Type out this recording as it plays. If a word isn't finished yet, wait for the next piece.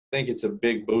think it's a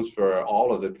big boost for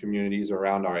all of the communities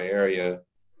around our area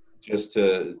just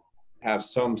to have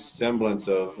some semblance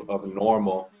of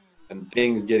normal and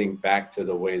things getting back to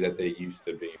the way that they used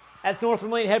to be. That's North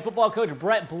Vermilion head football coach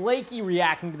Brett Blakey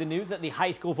reacting to the news that the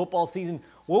high school football season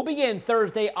will begin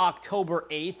Thursday, October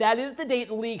 8th. That is the date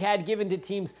the league had given to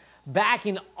teams back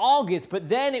in August, but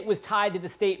then it was tied to the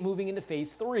state moving into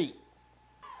Phase 3.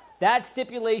 That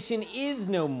stipulation is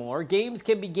no more. Games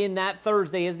can begin that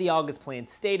Thursday as the August plan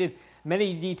stated.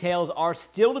 Many details are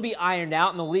still to be ironed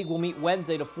out, and the league will meet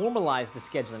Wednesday to formalize the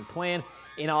scheduling plan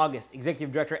in August.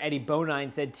 Executive Director Eddie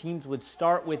Bonine said teams would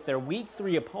start with their Week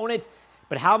 3 opponent,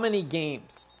 but how many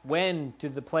games? When do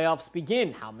the playoffs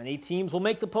begin? How many teams will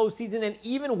make the postseason? And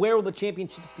even where will the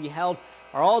championships be held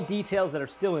are all details that are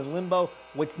still in limbo.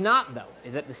 What's not, though,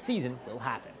 is that the season will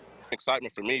happen.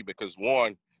 Excitement for me because,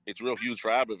 one, it's real huge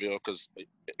for Abbeville because if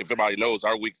everybody knows,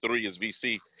 our Week 3 is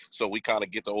VC, so we kind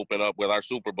of get to open up with our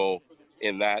Super Bowl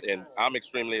in that. And I'm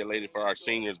extremely elated for our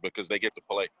seniors because they get to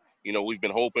play. You know, we've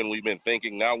been hoping, we've been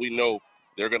thinking. Now we know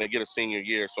they're going to get a senior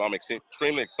year, so I'm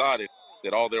extremely excited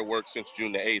that all their work since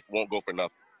June the 8th won't go for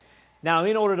nothing. Now,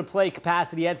 in order to play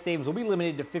capacity at stadiums will be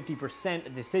limited to 50%, a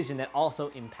decision that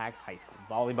also impacts high school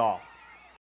volleyball.